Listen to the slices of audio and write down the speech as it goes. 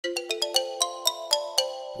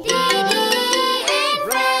Didi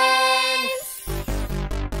Friends!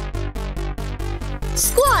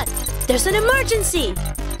 Squad! There's an emergency!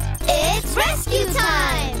 It's rescue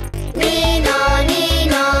time! Nino,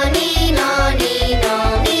 Nino, Nino,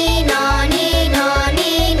 Nino, Nino, Nino,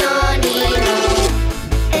 Nino, Nino.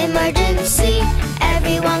 Emergency,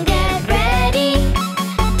 everyone get ready.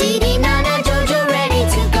 Didi, Nana, Jojo ready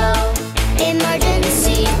to go.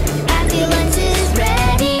 Emergency, ambulance is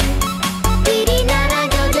ready. Didi, Nana,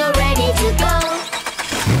 Jojo ready to go.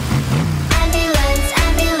 Ambulance,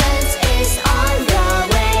 ambulance is on the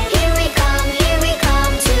way. Here we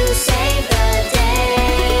come to save the day.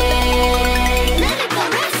 Medical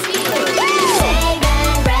rescue! Save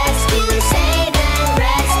and rescue, save and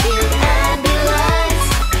rescue. Ambulance,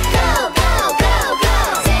 go, go, go, go.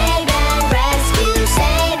 Save and rescue,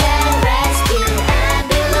 save and rescue.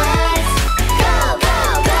 Ambulance, go, go,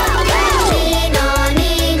 go, go. Nino,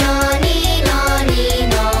 Nino, Nino,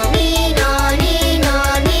 Nino, Nino, Nino,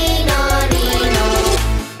 Nino, Nino.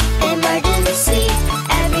 Emergency,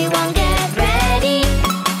 everyone get ready.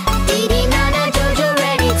 Didi, Nana, Jojo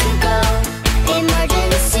ready to go.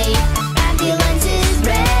 Emergency, ambulance is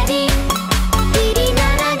ready. Didi,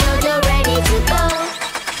 Nana, Jojo ready to go.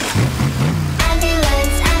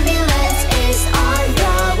 Ambulance, ambulance is on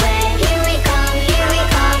the way. Here we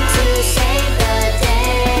come to save the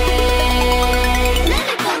day.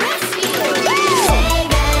 Medical rescue!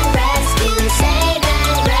 Save and rescue, save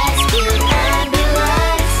and rescue.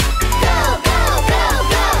 Ambulance, go, go, go,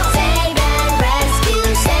 go. Save and rescue,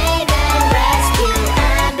 save and rescue.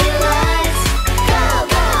 Ambulance, go,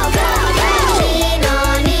 go, go, go. Nino,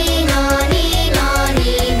 Nino, Nino,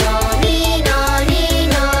 Nino, Nino,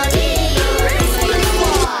 Nino, Nino. Rescue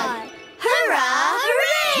Squad! Hora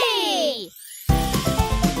Horey!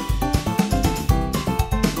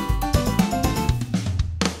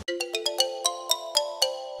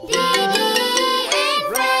 Didi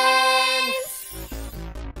Friends!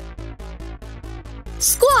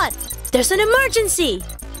 Squad! There's an emergency!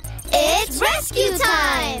 It's rescue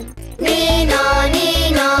time! Nino,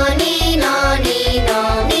 Nino, Nino,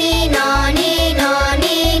 Nino, Nino, Nino,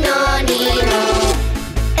 Nino, Nino.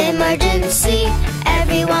 Emergency,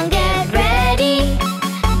 everyone get ready.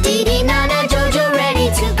 Didi, Nana, Jojo ready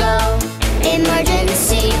to go.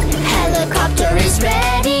 Emergency, helicopter is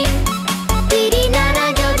ready. Didi,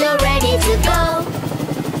 Nana, Jojo ready to go.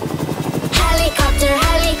 Helicopter,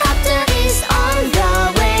 helicopter is on the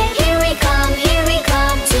way. Here we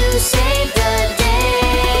come to save the day.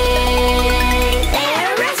 Air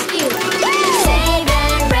rescue! Save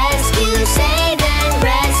and rescue, save and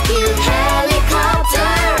rescue.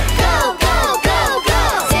 Helicopter, go, go, go, go.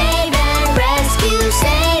 Save and rescue,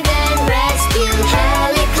 save and rescue.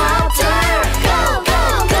 Helicopter, go, go,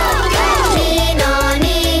 go, go. Nino,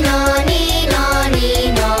 Nino, Nino,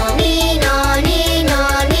 Nino, Nino, Nino,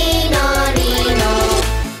 Nino, Nino.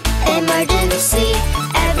 Emergency,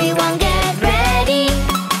 everyone get ready.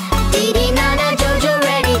 Didi, Nana, Jojo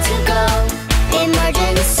ready to go.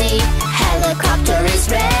 Emergency, helicopter is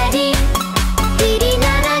ready. Didi,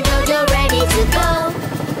 Nana, Jojo ready to go.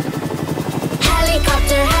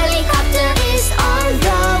 Helicopter, helicopter is on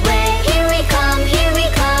the way. Here we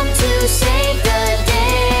come to save the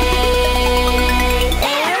day.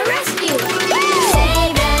 Air rescue!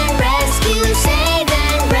 Save and rescue, save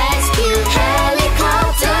and rescue.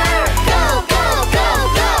 Helicopter, go, go, go,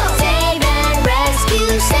 go. Save and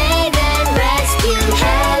rescue, save and rescue.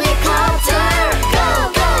 Helicopter, go,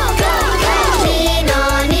 go, go, go. Nino,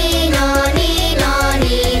 Nino, Nino,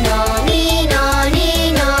 Nino, Nino,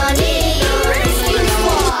 Nino, Nino. Rescue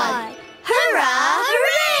Squad! Hurrah,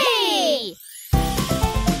 hooray!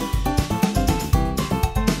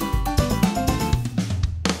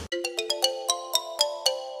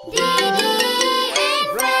 Didi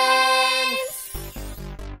Friends!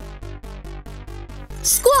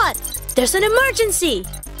 Squad! There's an emergency!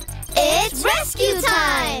 It's rescue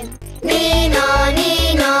time! Nino,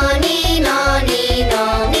 Nino, Nino,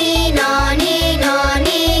 Nino, Nino, Nino,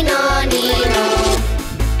 Nino, Nino.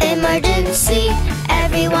 Emergency,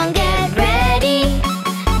 everyone get ready.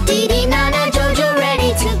 Didi, Nana, Jojo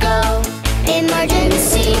ready to go.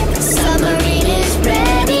 Emergency, submarine is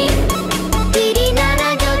ready. Didi,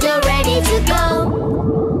 Nana, Jojo ready to go.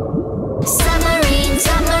 Submarine,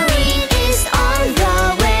 submarine is on the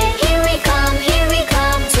way. Here we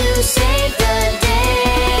come to save the day.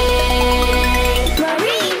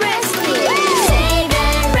 Marine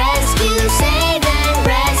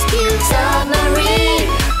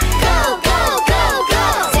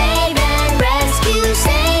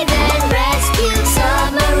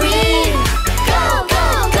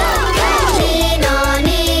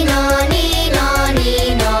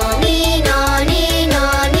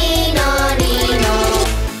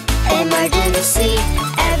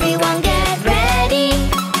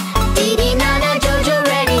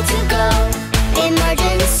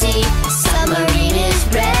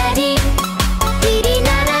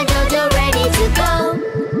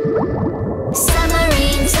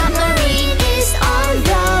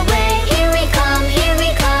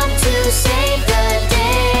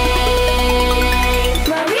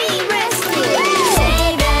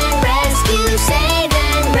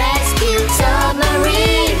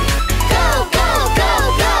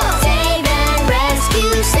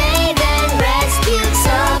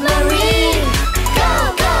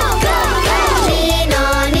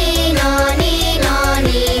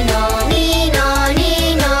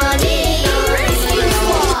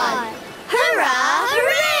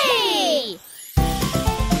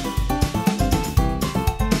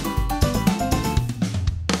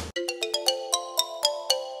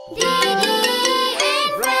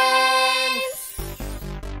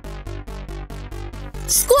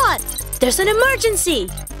There's an emergency!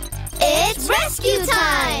 It's rescue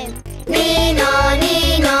time! Nino,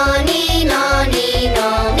 Nino, Nino,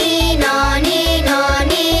 Nino, Nino, Nino,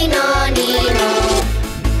 Nino, Nino.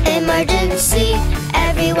 Emergency,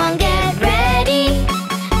 everyone get ready.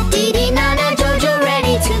 Didi, Nana, Jojo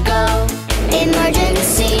ready to go.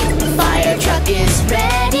 Emergency, fire truck is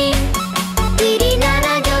ready. Didi,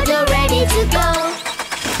 Nana, Jojo ready to go.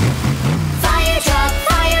 Fire truck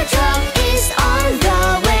is on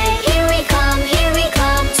the way. Here we come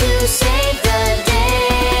to save the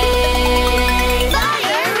day.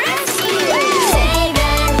 Fire rescue! Save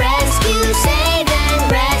and rescue, save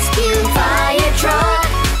and rescue. Fire truck,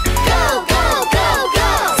 go, go, go, go.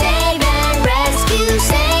 Save and rescue,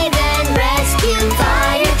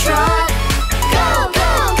 fire truck. Go,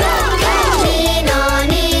 go, go, go. Nino,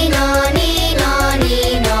 Nino, Nino,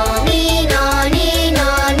 Nino, Nino, Nino,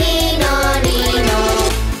 Nino, Nino.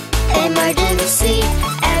 Emergency,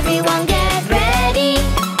 everyone get ready.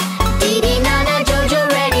 Didi, Nana, Jojo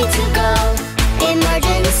ready to go.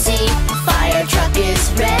 Emergency, fire truck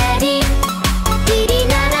is ready. Didi,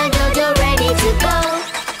 Nana, Jojo ready to go.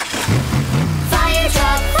 Fire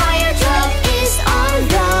truck is on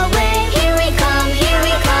the way. Here we come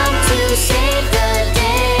to save the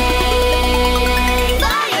day.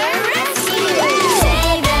 Fire rescue!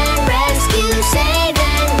 Save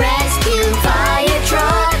and rescue, fire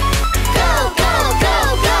truck. Go, go, go,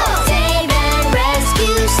 go. Save and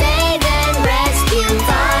rescue,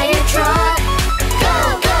 fire truck. Go,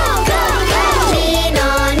 go, go, go. Nino,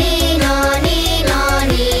 Nino, Nino,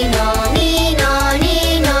 Nino, Nino,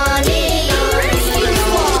 Nino, Nino. Rescue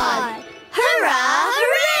Squad! Hora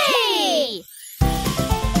Horey!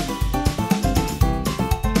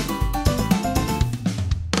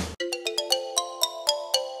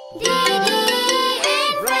 Didi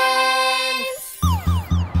and Friends!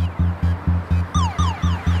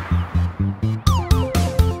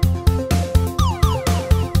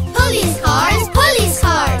 Police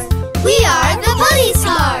cars, we are the police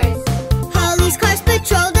cars. Police cars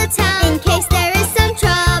patrol the town in case there is some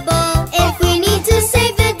trouble. If we need to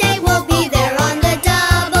save the day, we'll be there on the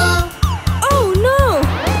double. Oh no!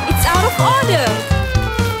 It's out of order!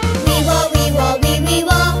 We will,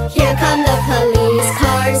 here come the police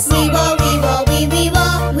cars. We will,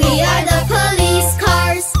 we are the police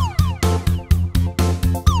cars.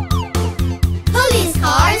 Police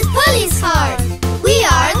cars, we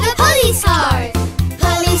are the police cars.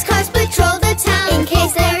 Police cars patrol the town in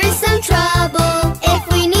case there is some trouble. If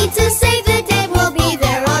we need to save the day, we'll be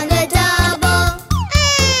there on the double.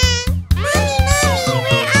 Mommy,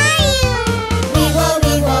 where are you? We will,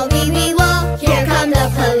 here come the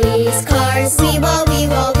police cars. We will,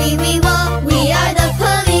 we are the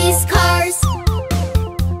police cars.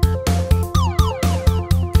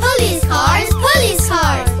 Police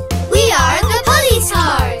cars, we are the police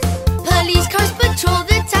cars. Police cars patrol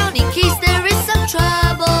the town in case there is some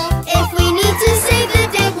trouble. If we need to save the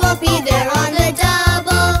day, we'll be there on the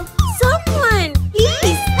double. Someone!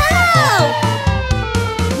 Please help!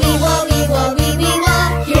 We will,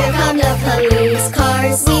 here come the police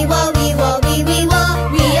cars. We will, we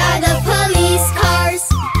are the police cars.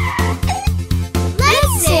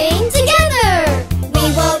 Let's sing together. We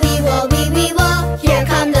will, here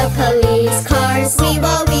come the police cars. We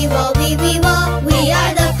will, we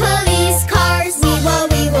are the police cars. We will,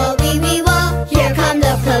 here come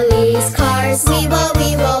the police cars. We will,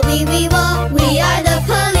 we are the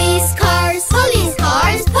police cars. Police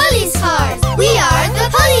cars, we are the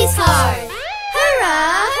police cars.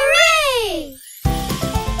 Hurrah, hooray!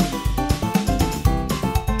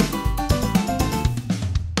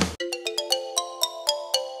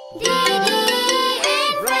 Didi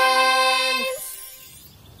and Friends!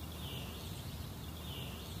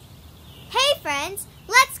 Hey friends,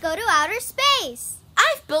 let's go to outer space!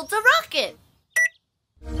 I've built a rocket!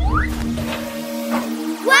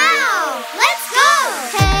 Wow! Let's go!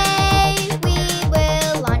 Hey, we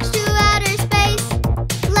will launch to outer space.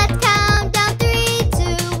 Let's count down 3, 2,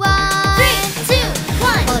 1. 3, 2,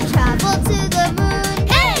 1! We'll travel to the moon.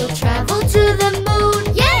 Hey! We'll travel to the moon.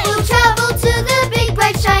 Yay! We'll travel to the big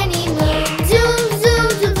bright shiny moon. Zoom, zoom,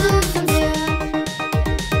 zoom, zoom, zoom, zoom.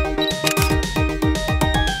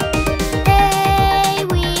 Hey,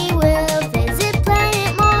 we will visit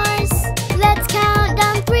planet Mars.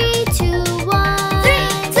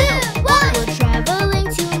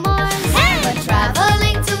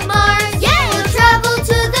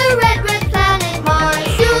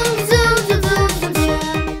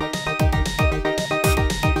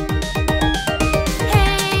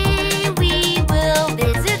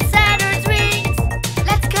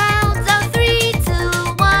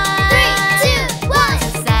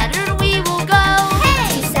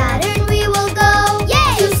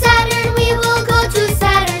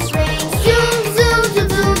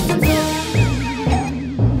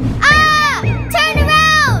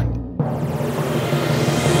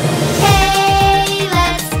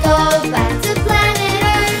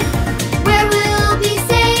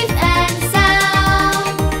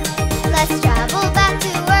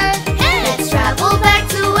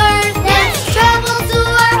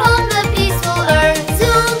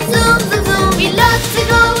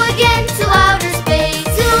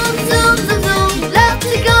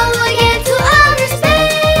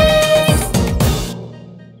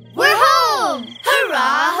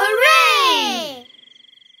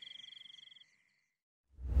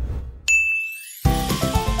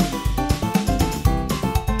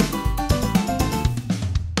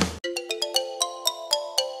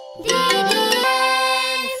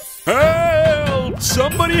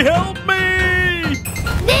 Somebody help me!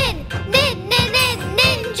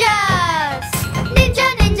 Ninjas!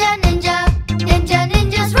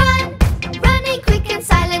 Ninjas run! Running quick and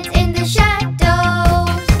silent in the shadows.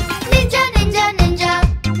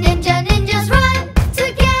 Ninjas run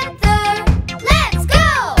together. Let's go!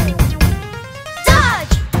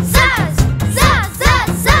 Dodge! Zazz! Zazz!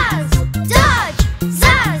 Zazz! Zazz! Dodge!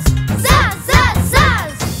 Zazz! Zazz! Zazz!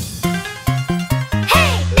 Zazz!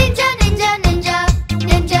 Hey!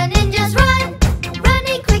 Ninjas run!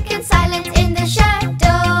 Running quick and silent in the shadows.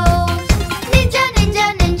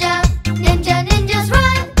 Ninjas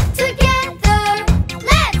run together.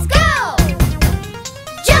 Let's go!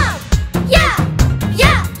 Jump! Yeah!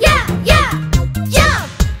 Yeah! Yeah! Yeah! Jump!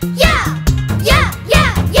 Yeah! Yeah!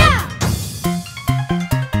 Yeah! Yeah!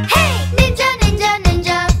 Hey!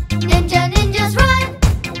 Ninjas run!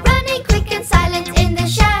 Running quick and silent in the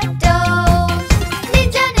shadows.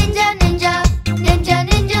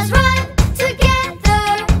 Ninjas run together.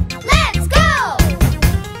 Let's go!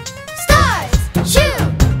 Stars! Shoot!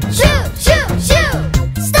 Shoot! Shoot! Shoot!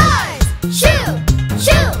 Stars! Shoot!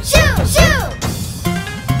 Shoot! Shoot! Shoot!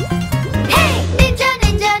 Hey!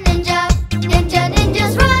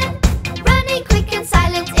 Ninjas run! Running quick and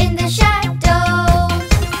silent in the shadows.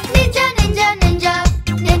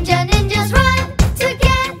 Ninjas run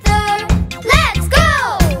together. Let's go!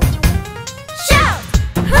 Shout!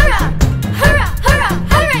 Hurrah! Hurrah! Hurrah!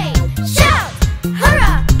 Hooray! Shout!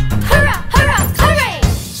 Hurrah! Hurrah! Hurrah! Hooray!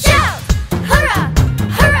 Shout! Hurrah!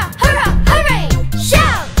 Hurrah! Hurrah! Hooray!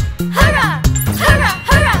 Shout! Hurrah! Hurrah!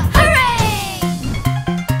 Hurrah! Hooray!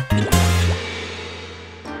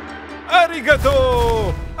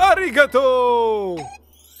 Arigato! Arigato!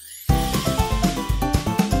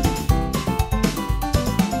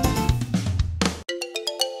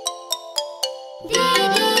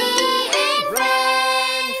 Didi and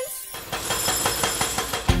Friends!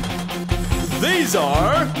 These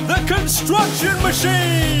are the construction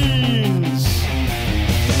machines!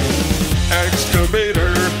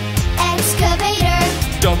 Excavator, Excavator,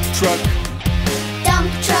 dump truck,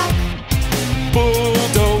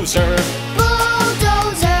 bulldozer,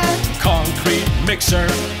 bulldozer, concrete mixer,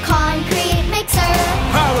 concrete mixer,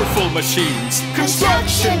 powerful machines,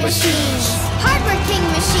 construction machines, hardworking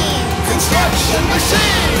machines, construction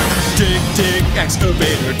machines. dig, dig,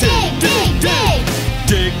 excavator, Dig, dig, dig,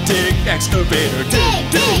 dig, dig, excavator, dig,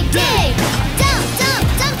 dig, dig. Dump, dump,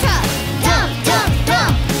 dump truck. Dump, dump,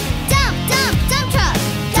 dump. Dump, dump, dump truck.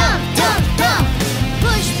 Dump, dump, dump.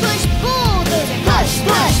 Push, push, bulldozer. Push,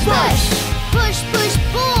 push, push. Push, push,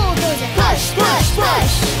 bulldozer. Push, push,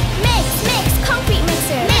 push. Mix, mix, concrete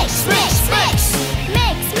mixer. Mix, mix, mix.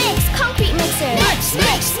 Mix, mix, concrete mixer. Mix,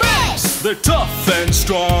 mix, mix. they're tough and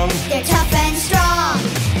strong. They're tough and strong.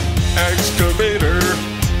 Excavator,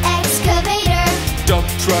 Excavator, dump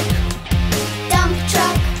truck,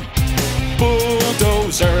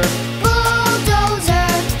 bulldozer, bulldozer,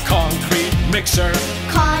 concrete mixer,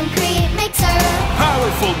 concrete mixer,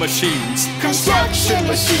 powerful machines, construction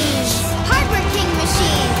machines, hardworking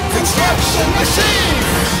machines, construction machines.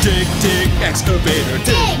 dig, dig, excavator,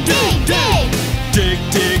 Dig, dig, dig, dig,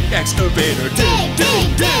 dig, excavator, dig, dig,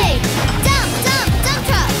 dig. Dump, dump, dump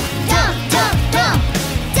truck. Dump, dump, dump.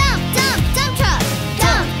 Dump, dump, dump truck.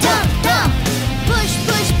 Dump, dump, dump. Push,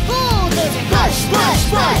 push, bulldozer. Push, push,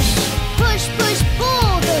 push. Push, push,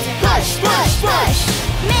 bulldozer. Push, push, push.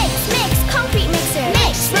 Mix, mix, concrete mixer.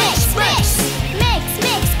 Mix, mix, mix. Mix,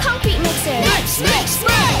 mix, concrete mixer. Mix, mix,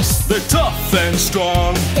 mix. they're tough and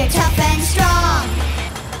strong. They're tough and strong.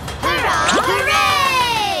 Hurrah,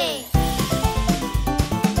 hooray!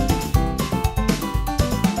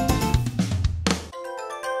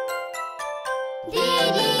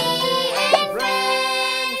 Didi and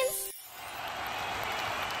Friends.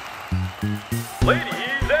 Ladies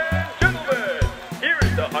and gentlemen, here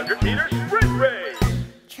is the 100-meter sprint race.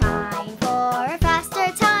 Trying for a faster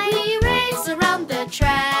time, we race around the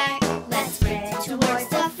track. Let's sprint towards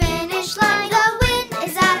the finish line. The win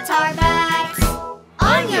is at our backs.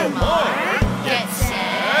 On your mark, get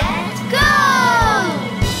set, go!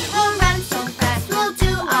 We'll run so fast, we'll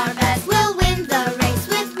do our best. We'll win the race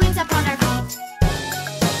with wings upon our feet.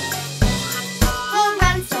 We'll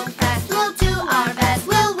run so fast, we'll do our best.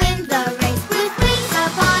 We'll win the race with wings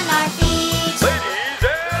upon our feet. Ladies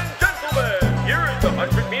and gentlemen, here is the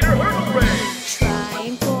 100-meter hurdle race.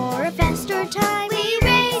 Trying for a faster time,